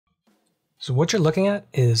So what you're looking at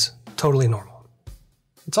is totally normal.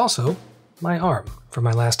 It's also my arm from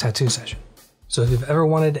my last tattoo session. So if you've ever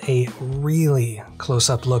wanted a really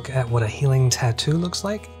close-up look at what a healing tattoo looks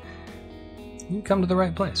like, you come to the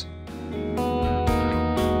right place.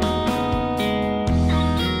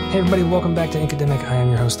 Hey everybody, welcome back to Inkademic. I am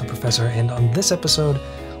your host, the Professor, and on this episode,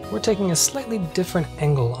 we're taking a slightly different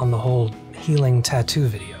angle on the whole healing tattoo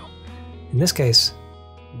video. In this case,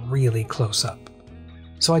 really close up.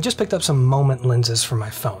 So I just picked up some Moment lenses for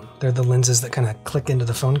my phone. They're the lenses that kind of click into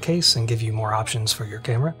the phone case and give you more options for your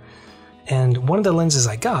camera. And one of the lenses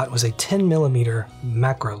I got was a 10mm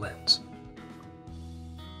macro lens.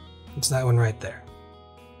 It's that one right there.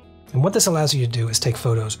 And what this allows you to do is take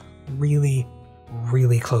photos really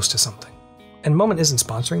close to something. And Moment isn't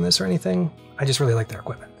sponsoring this or anything, I just really like their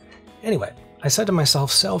equipment. Anyway, I said to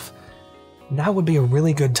myself, now would be a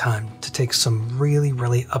really good time to take some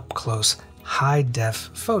really up close, high-def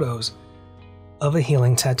photos of a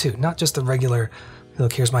healing tattoo. Not just the regular,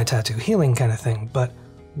 look, here's my tattoo healing kind of thing, but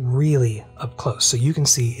really up close so you can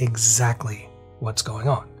see exactly what's going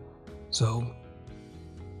on. So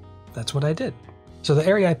that's what I did. So the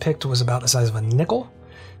area I picked was about the size of a nickel.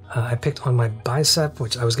 I picked on my bicep,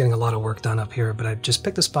 which I was getting a lot of work done up here, but I just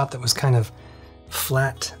picked a spot that was kind of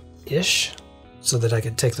flat-ish so that I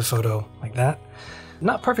could take the photo like that.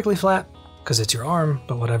 Not perfectly flat, because it's your arm,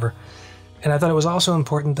 but whatever. And I thought it was also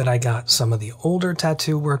important that I got some of the older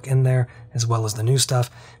tattoo work in there, as well as the new stuff,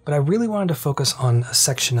 but I really wanted to focus on a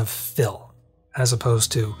section of fill, as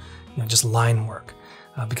opposed to just line work,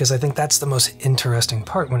 because I think that's the most interesting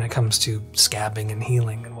part when it comes to scabbing and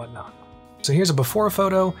healing and whatnot. So here's a before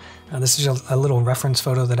photo. This is a little reference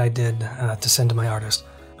photo that I did to send to my artist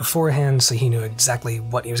beforehand, so he knew exactly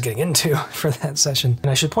what he was getting into for that session. And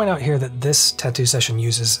I should point out here that this tattoo session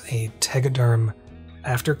uses a Tegaderm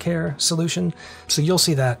aftercare solution, so you'll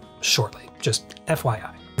see that shortly, just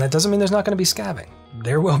FYI. That doesn't mean there's not going to be scabbing.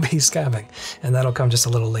 There will be scabbing, and that'll come just a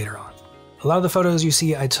little later on. A lot of the photos you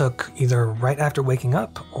see I took either right after waking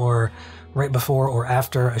up or right before or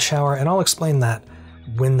after a shower, and I'll explain that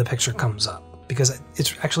when the picture comes up, because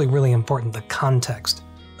it's actually really important, the context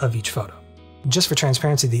of each photo. Just for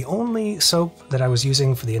transparency, the only soap that I was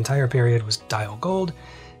using for the entire period was Dial Gold,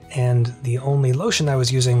 and the only lotion I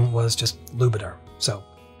was using was just Lubriderm. So,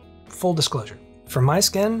 full disclosure. For my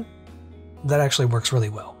skin, that actually works really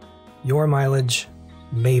well. Your mileage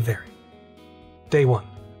may vary. Day one.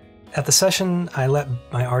 At the session, I let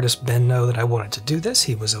my artist Ben know that I wanted to do this.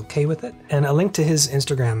 He was okay with it. And a link to his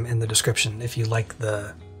Instagram in the description if you like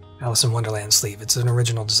the Alice in Wonderland sleeve. It's an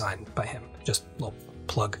original design by him. Just a little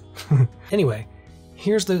plug. Anyway,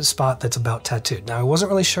 here's the spot that's about tattooed. Now, I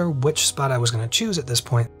wasn't really sure which spot I was going to choose at this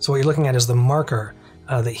point. So what you're looking at is the marker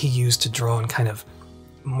that he used to draw and kind of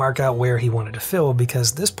mark out where he wanted to fill,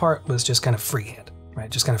 because this part was just kind of freehand, right?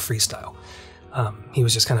 Just kind of freestyle. He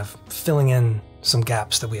was just kind of filling in some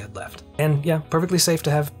gaps that we had left. And yeah, perfectly safe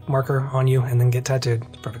to have marker on you and then get tattooed.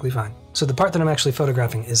 It's perfectly fine. So the part that I'm actually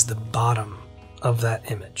photographing is the bottom of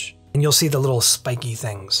that image. And you'll see the little spiky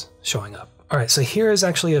things showing up. All right, so here is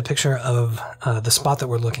actually a picture of the spot that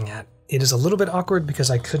we're looking at. It is a little bit awkward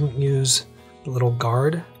because I couldn't use the little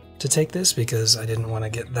guard to take this because I didn't want to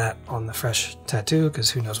get that on the fresh tattoo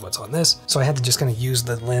because who knows what's on this. So I had to just kind of use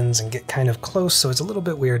the lens and get kind of close, so it's a little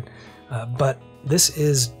bit weird, but this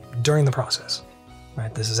is during the process,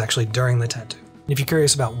 right? This is actually during the tattoo. If you're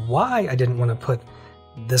curious about why I didn't want to put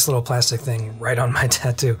this little plastic thing right on my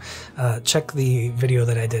tattoo, check the video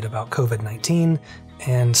that I did about COVID-19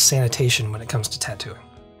 and sanitation when it comes to tattooing.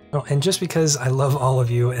 Oh, and just because I love all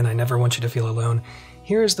of you and I never want you to feel alone,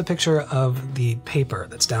 here's the picture of the paper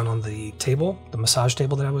that's down on the table, the massage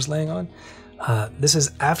table that I was laying on. This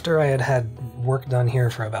is after I had work done here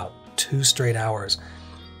for about 2 straight hours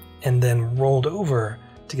and then rolled over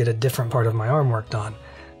to get a different part of my arm worked on.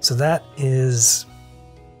 So that is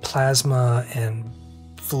plasma and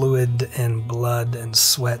fluid and blood and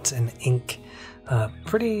sweat and ink.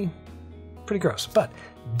 Pretty gross, but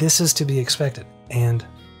this is to be expected and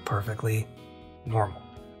perfectly normal.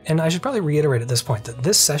 And I should probably reiterate at this point that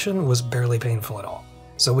this session was barely painful at all.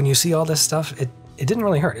 So when you see all this stuff, it didn't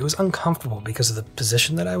really hurt. It was uncomfortable because of the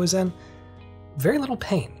position that I was in. Very little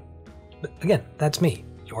pain. But again, that's me.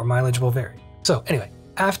 Your mileage will vary. So anyway,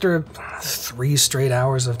 after 3 straight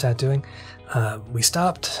hours of tattooing, we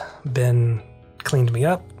stopped. Ben cleaned me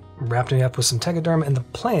up, wrapped me up with some Tegaderm, and the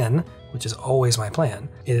plan, which is always my plan,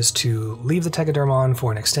 is to leave the Tegaderm on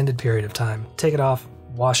for an extended period of time, take it off,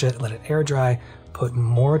 wash it, let it air dry, put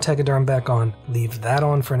more Tegaderm back on, leave that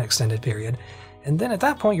on for an extended period, and then at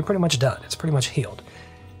that point you're pretty much done. It's pretty much healed.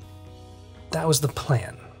 That was the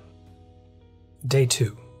plan. Day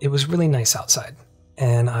 2. it was really nice outside,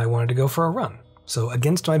 and I wanted to go for a run. So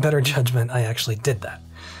against my better judgment, I actually did that.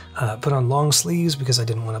 Put on long sleeves because I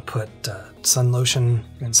didn't want to put sun lotion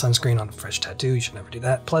and sunscreen on a fresh tattoo. You should never do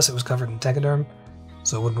that. Plus, it was covered in Tegaderm,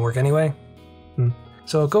 so it wouldn't work anyway.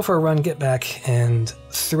 So go for a run, get back, and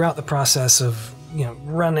throughout the process of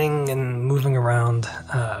running and moving around,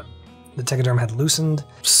 the Tegaderm had loosened.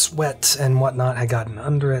 Sweat and whatnot had gotten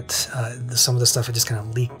under it. Some of the stuff had just kind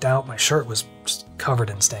of leaked out. My shirt was just covered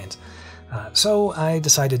in stains. So I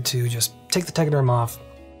decided to just take the Tegaderm off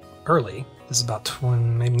early. This is about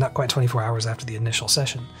maybe not quite 24 hours after the initial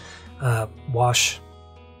session. Wash,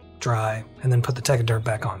 dry, and then put the Tegaderm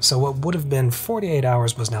back on. So what would have been 48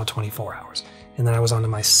 hours was now 24 hours. And then I was on to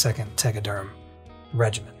my second Tegaderm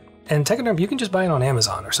regimen. And Tegaderm, you can just buy it on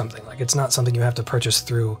Amazon or something. Like, it's not something you have to purchase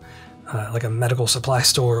through like a medical supply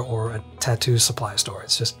store or a tattoo supply store.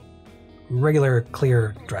 It's just regular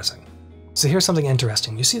clear dressing. So here's something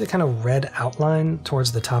interesting. You see the kind of red outline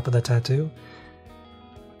towards the top of the tattoo?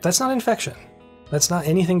 That's not infection. That's not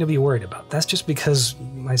anything to be worried about. That's just because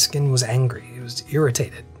my skin was angry. It was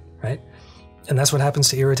irritated, right? And that's what happens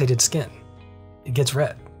to irritated skin. It gets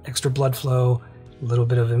red. Extra blood flow, a little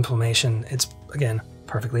bit of inflammation. It's, again,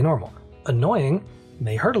 perfectly normal. Annoying,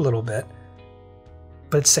 may hurt a little bit,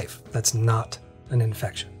 but it's safe. That's not an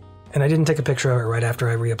infection. And I didn't take a picture of it right after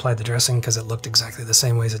I reapplied the dressing because it looked exactly the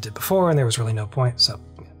same way as it did before, and there was really no point, So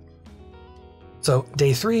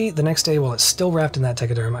day 3, the next day, while it's still wrapped in that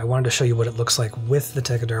Tegaderm, I wanted to show you what it looks like with the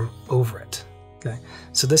Tegaderm over it. Okay,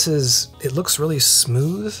 so it looks really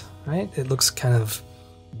smooth, right? It looks kind of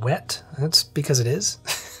wet. That's because it is.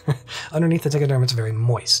 Underneath the Tegaderm, it's very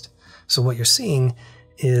moist. So what you're seeing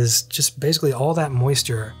is just basically all that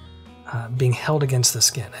moisture being held against the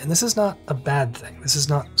skin. And this is not a bad thing. This is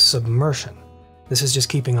not submersion. This is just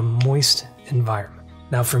keeping a moist environment.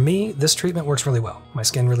 Now for me, this treatment works really well. My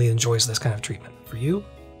skin really enjoys this kind of treatment. For you,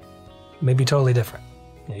 it may be totally different.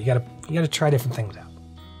 You gotta try different things out.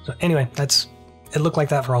 So anyway, it looked like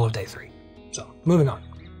that for all of day 3. So moving on.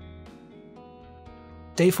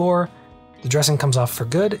 Day 4, the dressing comes off for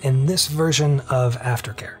good in this version of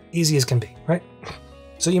aftercare. Easy as can be, right?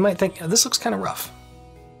 So you might think, this looks kind of rough.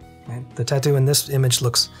 Right? The tattoo in this image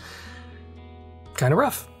looks kind of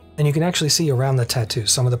rough. And you can actually see around the tattoo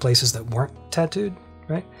some of the places that weren't tattooed,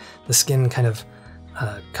 right? The skin kind of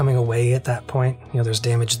coming away at that point. There's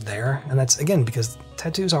damage there. And that's, again, because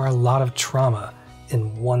tattoos are a lot of trauma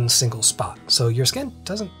in one single spot. So your skin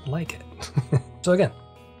doesn't like it. So again,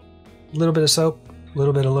 a little bit of soap, a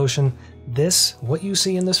little bit of lotion. What you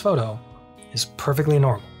see in this photo is perfectly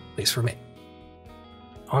normal, at least for me.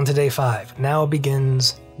 On to day 5. Now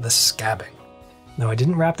begins the scabbing. Now I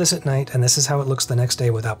didn't wrap this at night, and this is how it looks the next day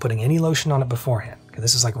without putting any lotion on it beforehand.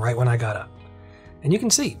 This is like right when I got up. And you can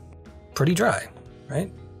see, pretty dry, right?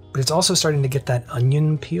 But it's also starting to get that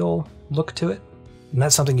onion peel look to it. And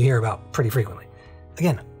that's something you hear about pretty frequently.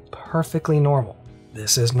 Again, perfectly normal.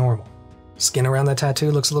 This is normal. Skin around the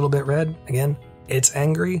tattoo looks a little bit red. Again, it's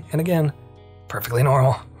angry. And again, perfectly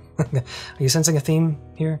normal. Are you sensing a theme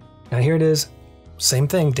here? Now here it is. Same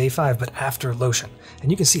thing, day 5, but after lotion.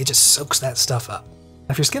 And you can see it just soaks that stuff up.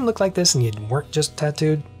 If your skin looked like this and you weren't just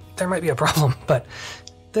tattooed, there might be a problem, but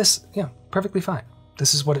this, perfectly fine.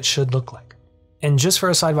 This is what it should look like. And just for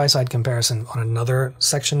a side-by-side comparison on another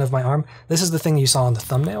section of my arm, this is the thing you saw on the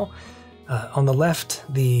thumbnail. On the left,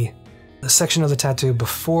 the section of the tattoo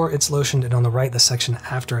before it's lotioned, and on the right, the section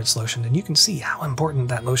after it's lotioned. And you can see how important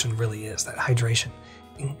that lotion really is, that hydration.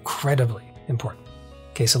 Incredibly important.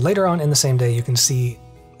 Okay, so later on in the same day, you can see,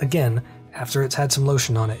 again, after it's had some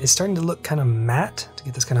lotion on it, it's starting to look kind of matte, to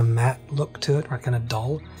get this kind of matte look to it, right, kind of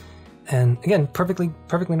dull. And again, perfectly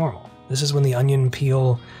normal. This is when the onion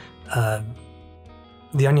peel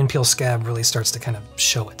scab really starts to kind of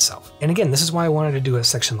show itself. And again, this is why I wanted to do a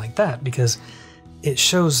section like that, because it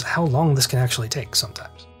shows how long this can actually take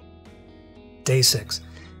sometimes. Day 6.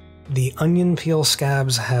 The onion peel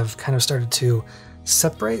scabs have kind of started to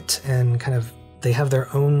separate and kind of, they have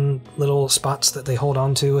their own little spots that they hold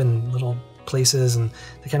on to in little places, and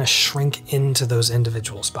they kind of shrink into those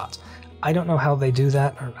individual spots. I don't know how they do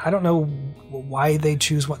that, or I don't know why they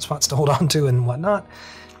choose what spots to hold on to and whatnot.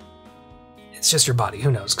 It's just your body,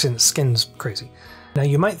 who knows? Skin's crazy. Now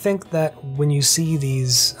you might think that when you see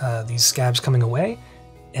these scabs coming away,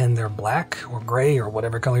 and they're black or gray or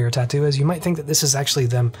whatever color your tattoo is, you might think that this is actually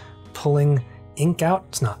them pulling ink out.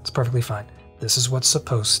 It's not, it's perfectly fine. This is what's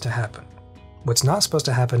supposed to happen. What's not supposed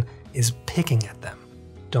to happen is picking at them.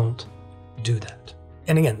 Don't do that.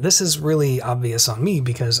 And again, this is really obvious on me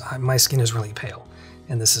because my skin is really pale,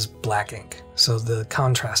 and this is black ink, so the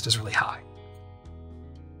contrast is really high.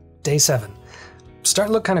 Day 7. starting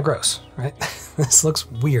to look kind of gross, right? This looks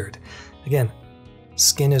weird. Again,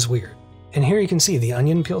 skin is weird. And here you can see the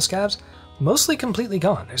onion peel scabs mostly completely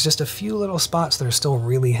gone. There's just a few little spots that are still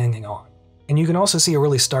really hanging on. And you can also see a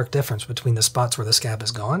really stark difference between the spots where the scab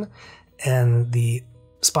is gone and the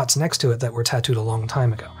spots next to it that were tattooed a long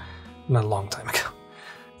time ago. Not a long time ago.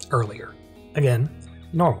 Earlier. Again,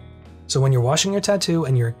 normal. So when you're washing your tattoo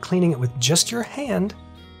and you're cleaning it with just your hand,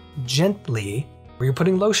 gently, or you're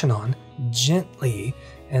putting lotion on, gently,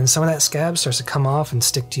 and some of that scab starts to come off and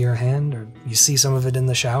stick to your hand, or you see some of it in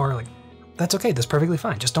the shower, like, that's okay, that's perfectly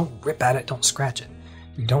fine. Just don't rip at it, don't scratch it.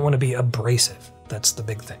 You don't want to be abrasive. That's the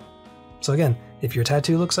big thing. So again, if your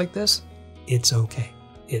tattoo looks like this, it's okay.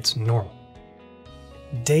 It's normal.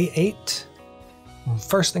 Day 8,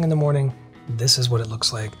 first thing in the morning, this is what it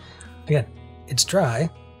looks like. Again, it's dry.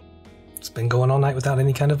 It's been going all night without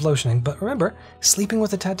any kind of lotioning, but remember, sleeping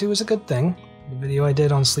with a tattoo is a good thing. The video I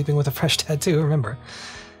did on sleeping with a fresh tattoo, remember,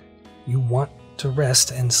 you want to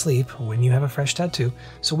rest and sleep when you have a fresh tattoo.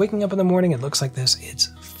 So waking up in the morning, it looks like this,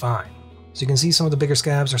 it's fine. So you can see some of the bigger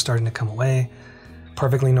scabs are starting to come away,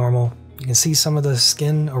 perfectly normal. You can see some of the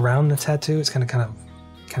skin around the tattoo. It's kind of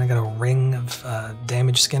got a ring of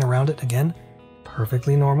damaged skin around it again,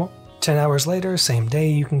 perfectly normal. 10 hours later, same day,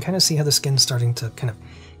 you can kind of see how the skin's starting to kind of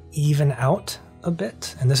even out a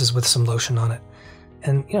bit, and this is with some lotion on it.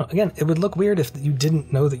 And, you know, again, it would look weird if you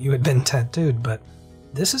didn't know that you had been tattooed, but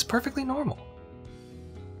this is perfectly normal.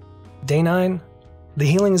 Day 9, the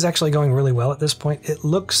healing is actually going really well at this point. It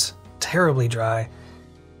looks terribly dry.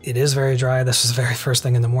 It is very dry. This is the very first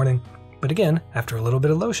thing in the morning. But again, after a little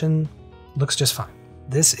bit of lotion, looks just fine.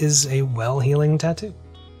 This is a well-healing tattoo.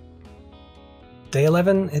 Day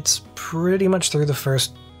 11, it's pretty much through the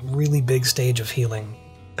first really big stage of healing,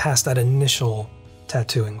 past that initial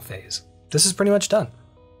tattooing phase. This is pretty much done.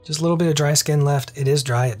 Just a little bit of dry skin left. It is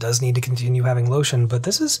dry. It does need to continue having lotion, but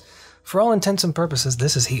this is, for all intents and purposes,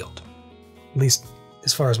 this is healed. At least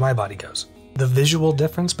as far as my body goes. The visual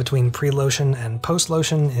difference between pre-lotion and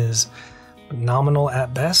post-lotion is nominal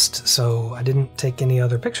at best, so I didn't take any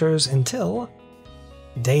other pictures until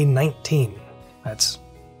day 19. That's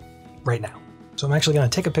right now. So I'm actually going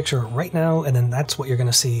to take a picture right now, and then that's what you're going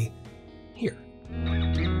to see here.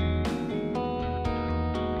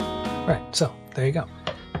 Right, so there you go.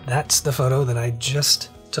 That's the photo that I just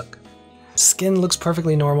took. Skin looks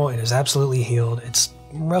perfectly normal. It is absolutely healed. It's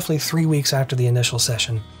roughly 3 weeks after the initial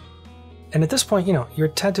session. And at this point, you know, your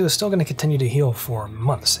tattoo is still going to continue to heal for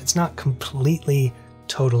months. It's not completely,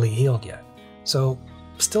 totally healed yet. So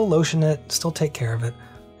still lotion it, still take care of it.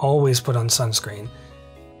 Always put on sunscreen.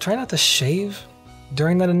 Try not to shave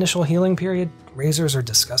during that initial healing period. Razors are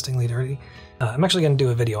disgustingly dirty. I'm actually going to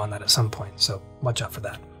do a video on that at some point, so watch out for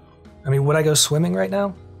that. I mean, would I go swimming right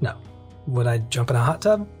now? No. Would I jump in a hot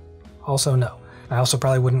tub? Also no. I also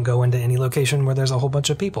probably wouldn't go into any location where there's a whole bunch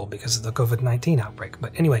of people because of the COVID-19 outbreak.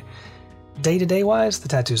 But anyway, day-to-day wise, the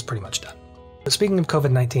tattoo's pretty much done. But speaking of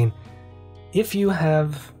COVID-19, if you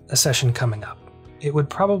have a session coming up, it would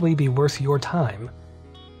probably be worth your time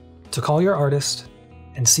to call your artist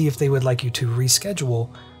and see if they would like you to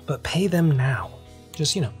reschedule, but pay them now.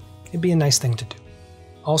 Just, you know, it'd be a nice thing to do.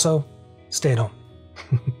 Also, stay at home.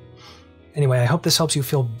 Anyway, I hope this helps you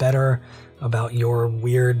feel better about your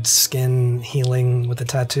weird skin healing with a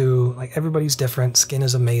tattoo. Like, everybody's different. Skin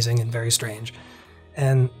is amazing and very strange.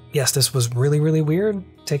 And yes, this was really, really weird,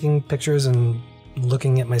 taking pictures and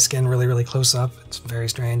looking at my skin really, really close up. It's very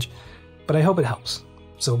strange, but I hope it helps.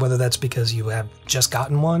 So whether that's because you have just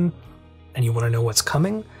gotten one and you want to know what's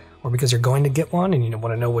coming, or because you're going to get one and you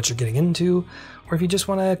want to know what you're getting into, or if you just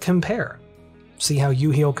want to compare, see how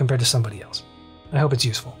you heal compared to somebody else. I hope it's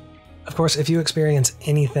useful. Of course, if you experience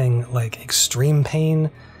anything like extreme pain,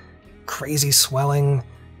 crazy swelling,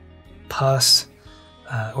 pus,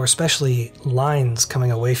 or especially lines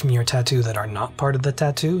coming away from your tattoo that are not part of the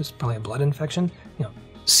tattoo, it's probably a blood infection, you know,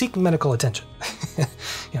 seek medical attention. You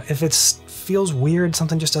know, if it feels weird,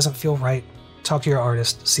 something just doesn't feel right, talk to your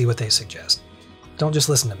artist, see what they suggest. Don't just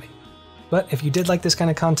listen to me. But if you did like this kind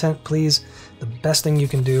of content, please, the best thing you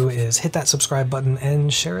can do is hit that subscribe button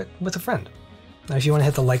and share it with a friend. Now, if you want to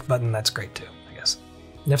hit the like button, that's great too, I guess.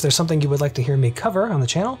 And if there's something you would like to hear me cover on the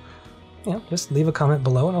channel, you know, just leave a comment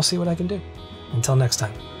below and I'll see what I can do. Until next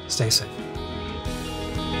time, stay safe.